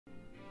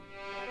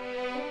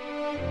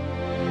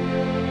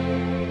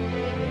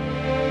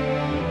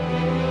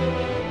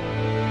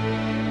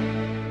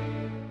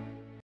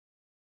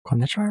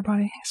Konnichiwa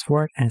everybody, it's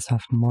Ward and it's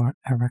off more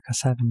Eureka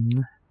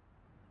 7.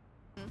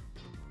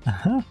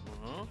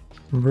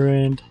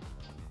 Ruined.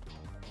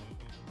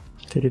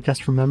 Did you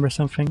just remember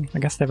something? I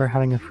guess they were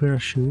having a photo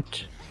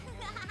shoot.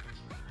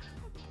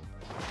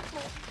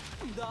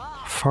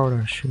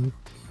 Photo shoot.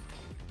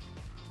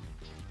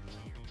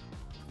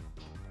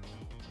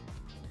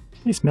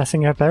 He's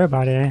messing up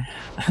everybody.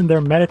 They're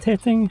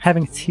meditating,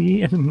 having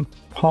tea in the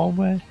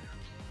hallway.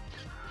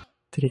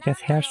 Did he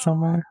get hair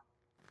somewhere?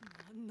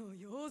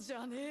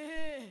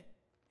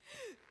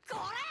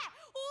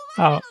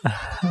 Oh.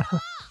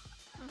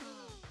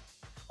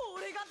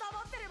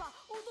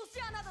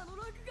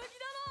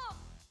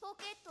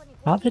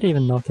 How did he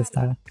even notice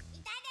that?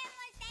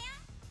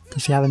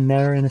 Does he have a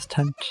mirror in his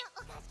tent?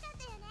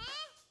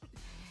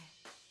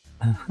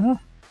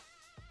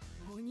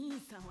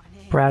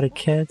 Bratty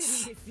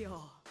kids.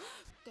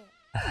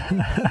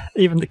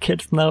 Even the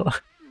kids know.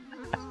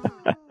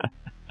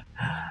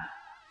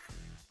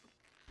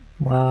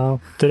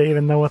 Wow, do they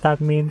even know what that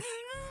means?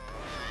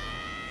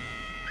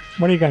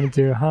 What are you gonna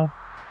do, huh?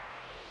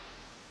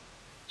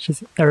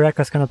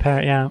 Eureka's gonna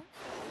pair, yeah.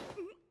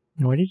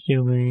 What are you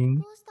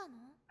doing?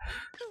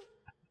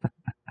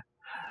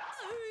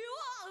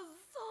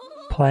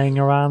 Playing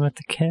around with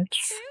the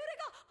kids?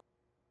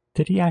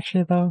 Did he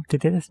actually though?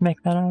 Did they just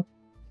make that up?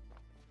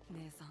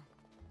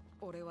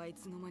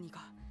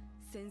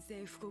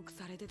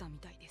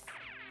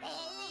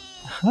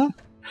 Huh?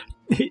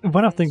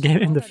 One of them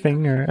gave him the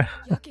finger.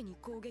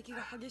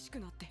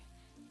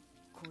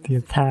 The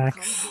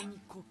attacks.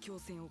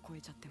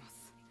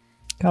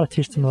 Gotta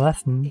teach them a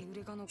lesson.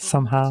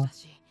 Somehow.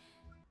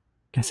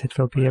 Guess it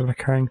will be a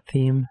recurring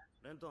theme.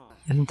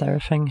 Isn't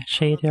everything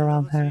shady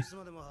around here?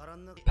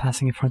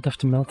 Passing in front of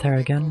the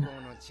military again.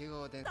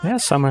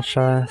 There's so much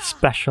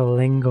special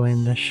lingo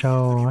in the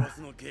show.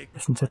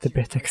 Isn't it a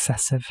bit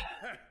excessive?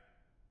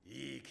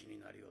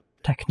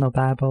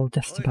 Technobabble,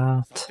 just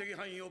about.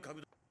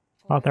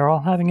 Oh, they're all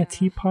having a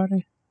tea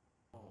party?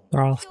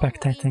 They're all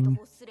spectating.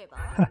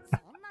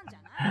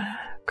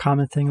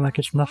 Commenting like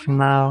it's nothing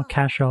now,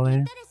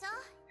 casually.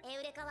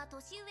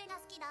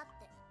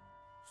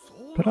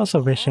 But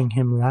also wishing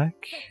him luck.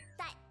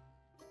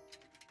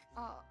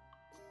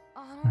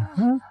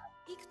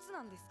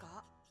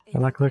 I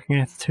like looking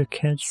at the two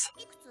kids.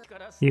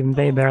 Even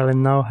they barely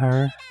know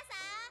her.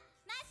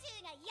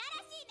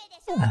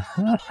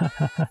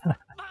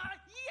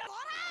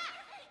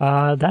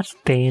 That's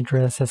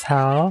dangerous as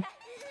hell.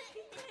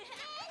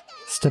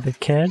 Stupid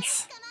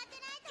kids.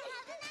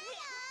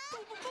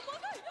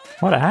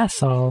 What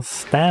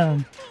assholes,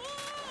 damn.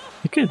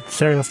 He could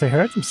seriously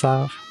hurt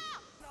himself.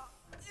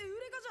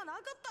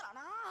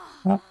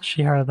 Oh,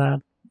 she heard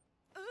that.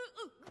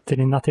 Did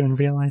he not even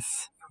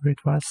realize who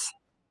it was?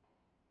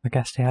 I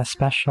guess they have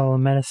special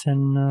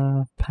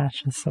medicine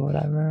patches or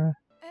whatever.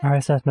 Or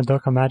is that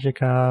Madoka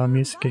Magica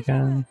music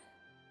again?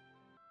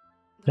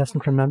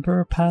 Doesn't remember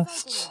her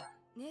past?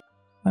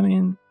 I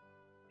mean,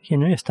 he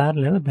knew his dad a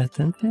little bit,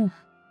 didn't he?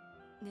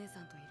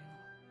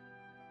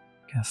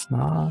 Guess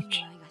not.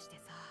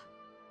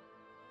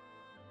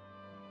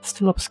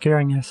 Still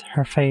obscuring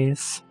her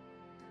face.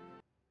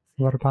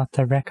 What about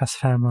the Eureka's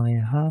family,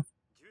 huh?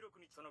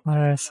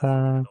 Where's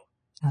that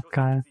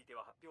guy?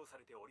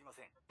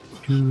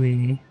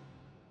 Yui.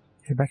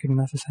 He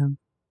recognizes him.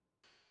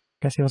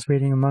 Guess he was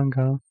reading a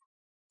manga.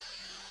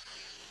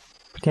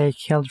 But they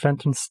killed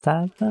Renton's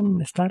dad then?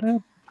 Is that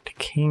it? The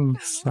King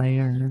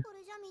Slayer.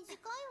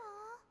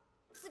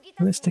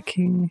 Who is the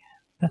king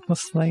that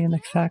was slain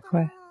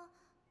exactly?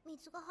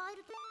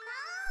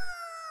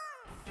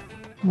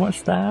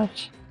 What's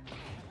that?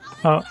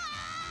 Oh.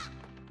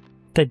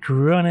 They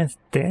drew on his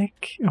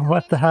dick?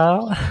 What the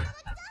hell?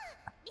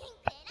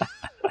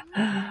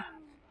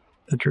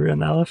 They drew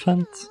an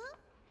elephant?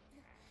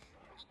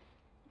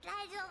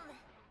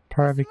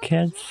 Pervy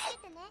kids?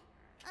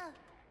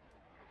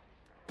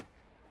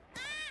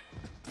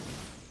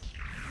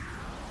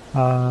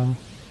 That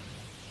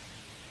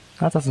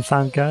doesn't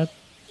sound good.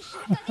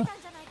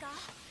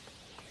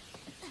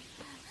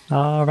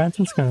 Oh,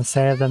 Renton's gonna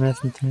save them,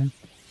 isn't he?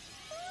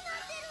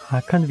 How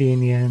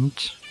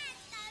convenient.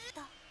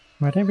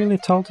 Were they really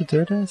told to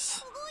do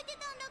this?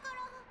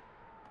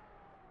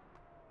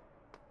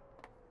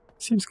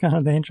 Seems kind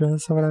of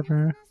dangerous or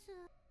whatever.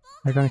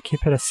 They're gonna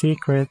keep it a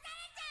secret.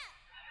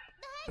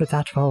 But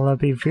that will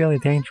be really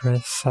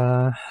dangerous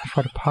for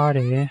the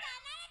party.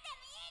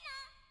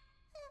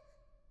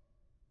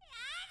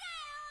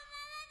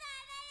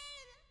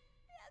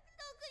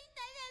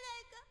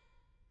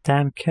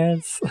 Damn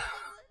kids.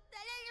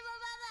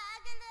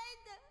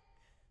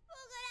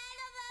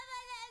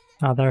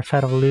 Oh, they're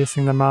afraid of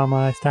losing the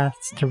mama,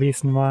 that's the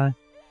reason why.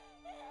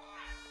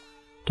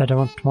 They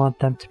don't want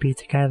them to be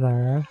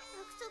together.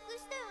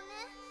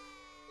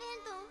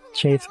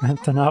 Chase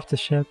Renton off the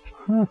ship.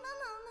 Huh.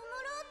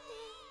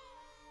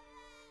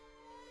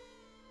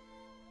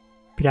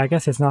 But yeah, I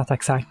guess it's not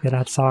exactly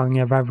that song,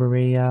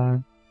 Reverie,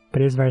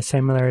 but it's very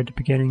similar to the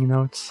beginning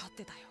notes.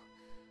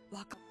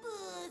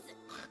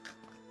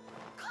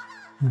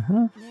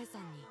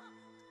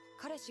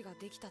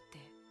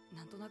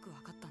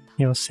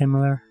 He was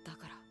similar.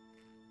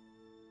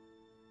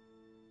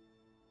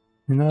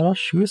 You know, those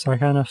shoes are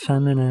kind of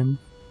feminine.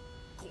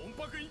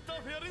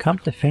 Come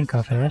to think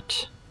of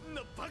it.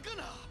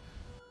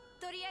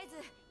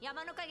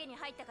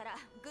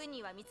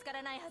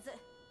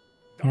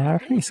 Yeah,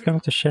 everything's going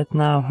to shit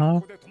now,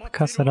 huh?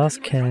 Because of those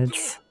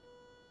kids.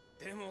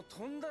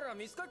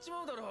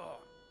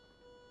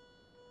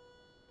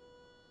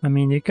 I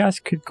mean, you guys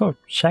could go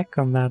check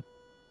on that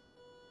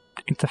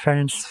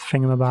interference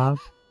thingamabob.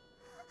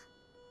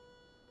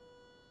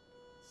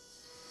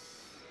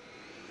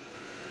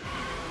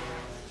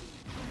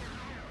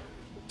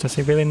 Does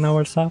he really know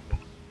what's up?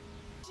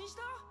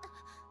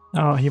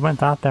 Oh, he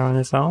went out there on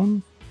his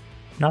own?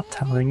 Not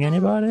telling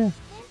anybody?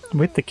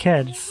 With the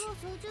kids?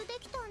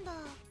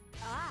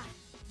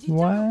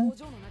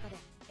 What?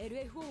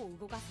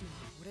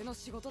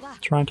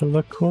 Trying to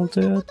look cool,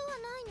 dude?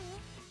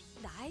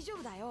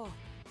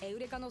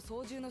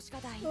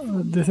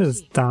 Oh, this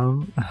is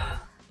dumb.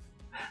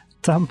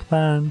 Dumb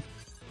plan.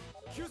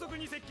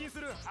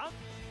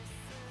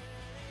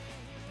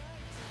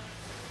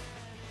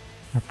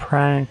 A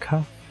prank,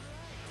 huh?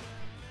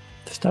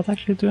 Does that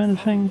actually do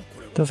anything?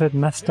 Does it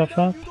mess stuff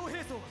up?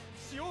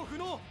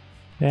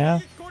 Yeah?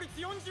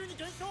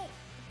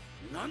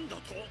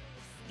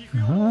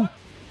 Uh-huh.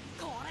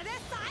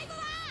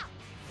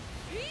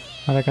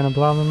 Are they gonna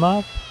blow him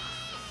up?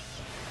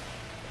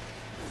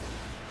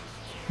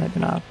 Maybe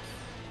not.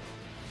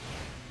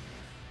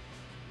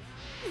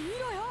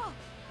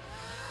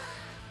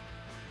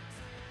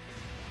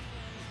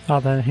 Oh,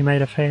 then he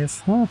made a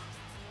face, huh?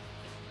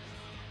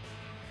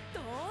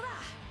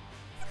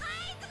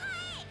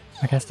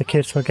 I guess the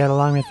kids will get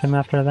along with him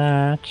after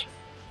that.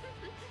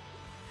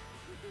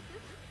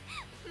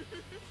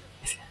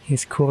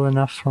 He's cool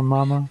enough for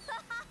Mama.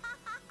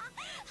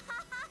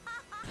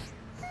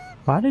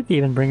 Why did he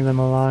even bring them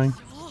along?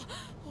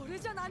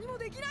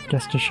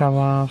 Just to show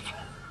off.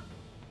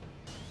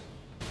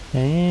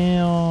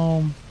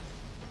 Damn.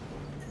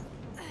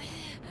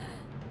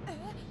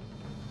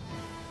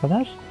 But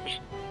that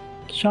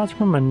shot's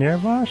from a near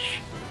rush?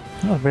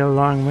 That was really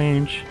long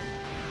range.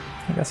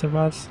 I guess it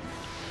was.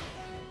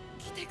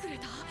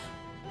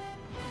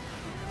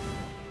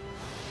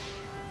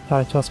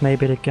 Thought it was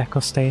maybe the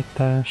Gecko State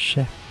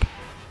ship.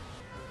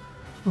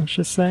 What's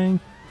she saying?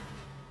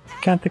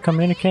 Can't they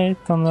communicate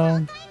on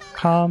the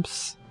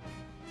comms?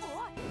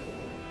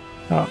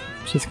 Oh,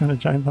 she's gonna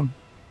join them.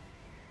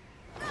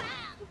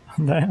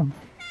 Damn.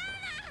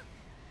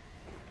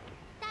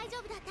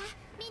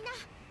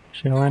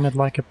 She landed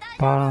like a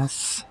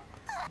boss.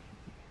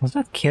 Was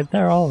that kid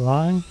there all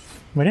along?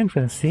 We didn't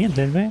really see him,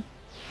 did we?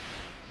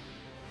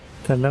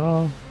 The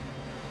little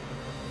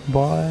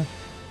boy.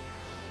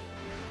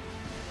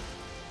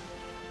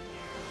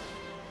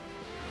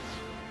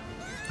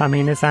 I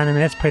mean, this anime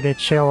is pretty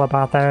chill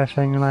about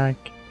everything,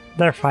 like,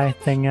 they're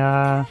fighting,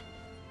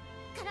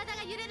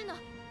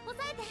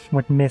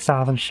 with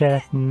missiles and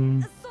shit,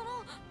 and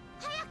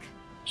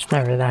it's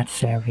never that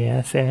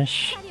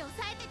serious-ish,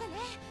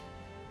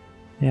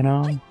 you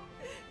know?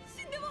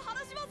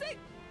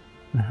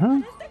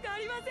 Uh-huh.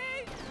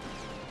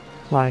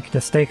 Like,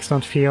 the stakes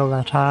don't feel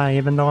that high,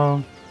 even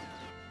though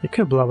it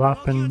could blow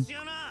up and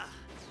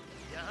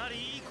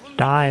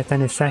die at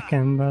any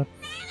second, but...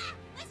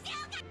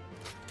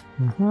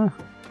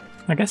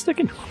 I guess they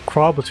can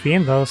crawl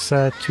between those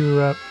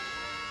two,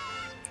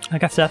 I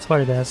guess that's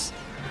what it is.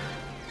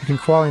 You can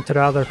crawl into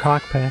the other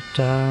cockpit,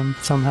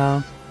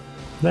 somehow.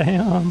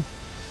 Damn.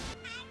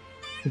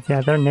 But yeah,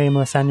 they're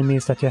nameless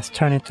enemies that just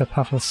turn into a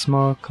puff of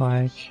smoke,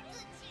 like...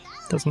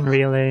 Doesn't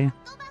really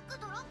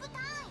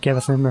give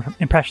us an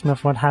impression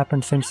of what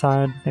happens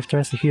inside, if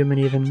there's a human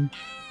even.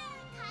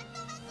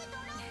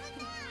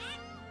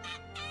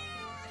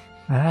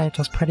 It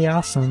was pretty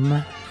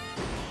awesome.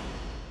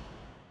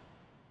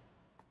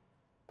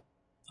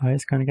 Oh,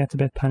 he's gonna get a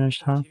bit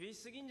punished, huh?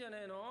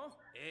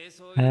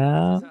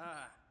 Yeah.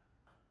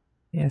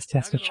 He is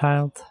just a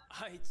child.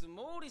 I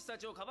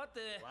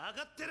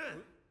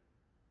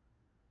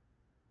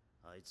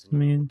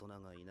mean...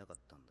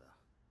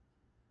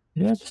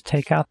 Yeah, just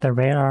take out the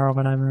radar or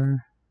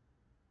whatever.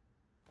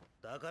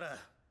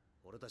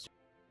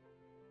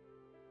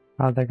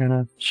 Oh, they're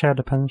gonna share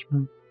the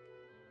punishment.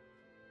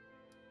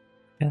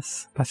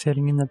 Yes, by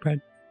sitting in the brig.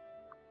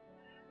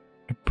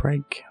 The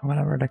brig,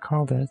 whatever they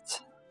called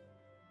it.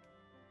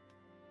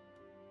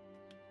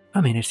 I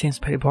mean, it seems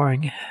pretty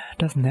boring,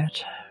 doesn't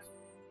it?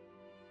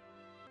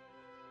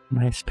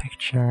 Nice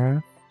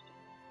picture.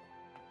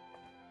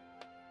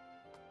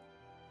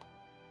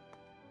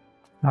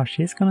 Oh,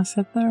 she's gonna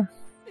sit there?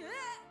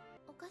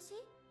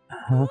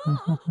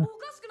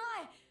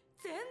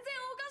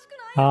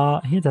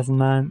 Oh, he doesn't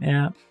mind,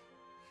 yeah.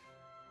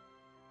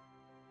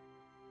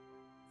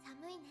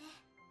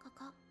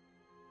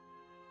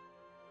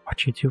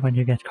 What you do when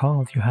you get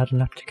cold, you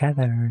huddle up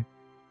together.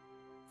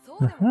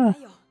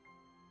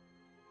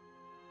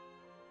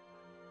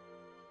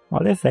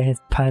 What is his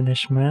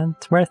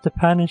punishment? Where's the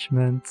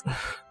punishment?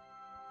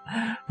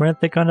 Weren't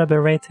they gonna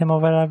berate him or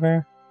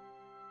whatever?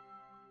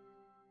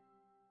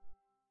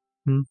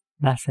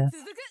 That's it.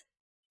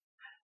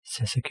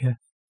 Suzuku.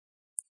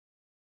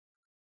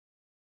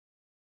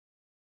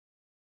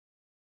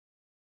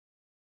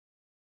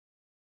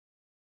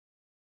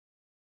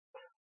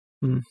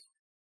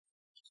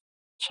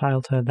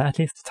 Childhood. At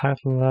least the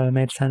title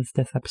made sense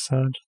this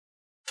episode.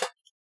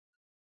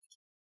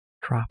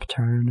 Drop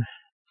turn.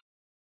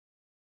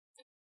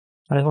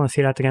 I just want to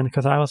see that again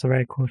because that was a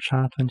very cool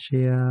shot when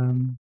she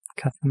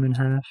cut them in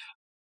half.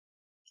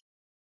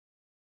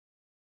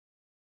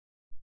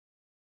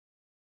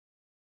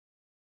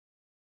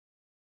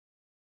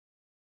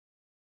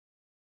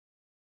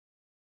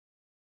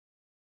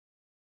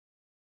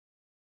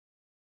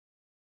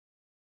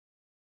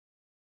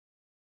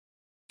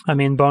 I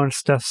mean,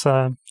 Bones does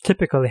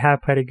typically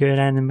have pretty good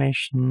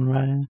animation,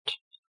 right?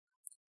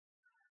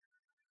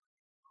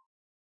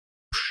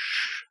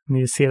 And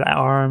you see that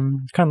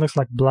arm. It kind of looks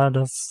like blood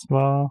as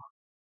well.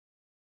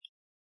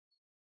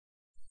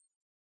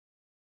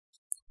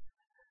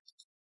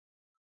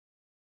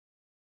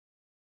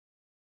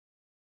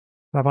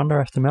 I wonder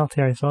if the melt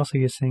here is also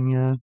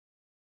using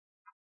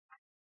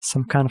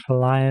some kind of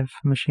alive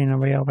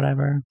machinery or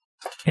whatever.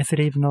 Is it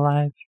even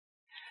alive?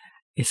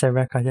 Is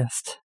Eureka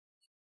just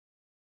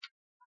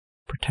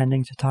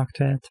pretending to talk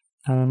to it?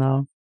 I don't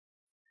know.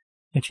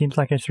 It seems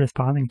like it's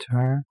responding to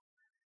her.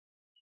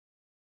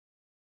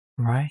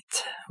 Right?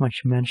 When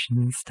she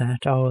mentions that,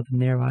 the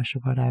Nearwash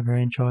or whatever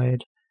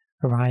enjoyed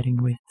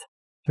riding with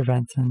the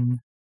Renton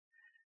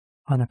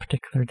on a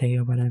particular day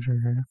or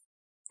whatever.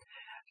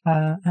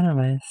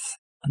 Anyways,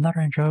 another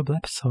enjoyable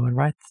episode,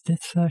 right?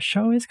 This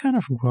show is kind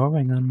of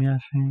growing on me, I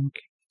think.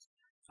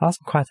 I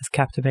wasn't quite as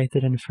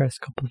captivated in the first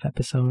couple of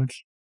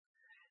episodes.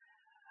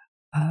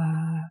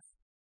 But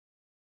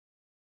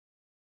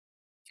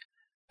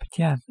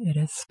yeah, it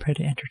is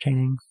pretty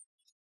entertaining.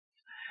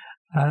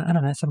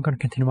 Anyways, I'm going to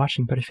continue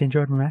watching, but if you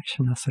enjoyed my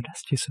reaction, I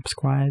suggest you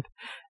subscribe.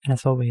 And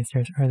as always,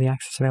 there's early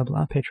access available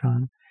on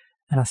Patreon.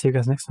 And I'll see you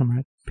guys next time,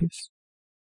 right? Peace.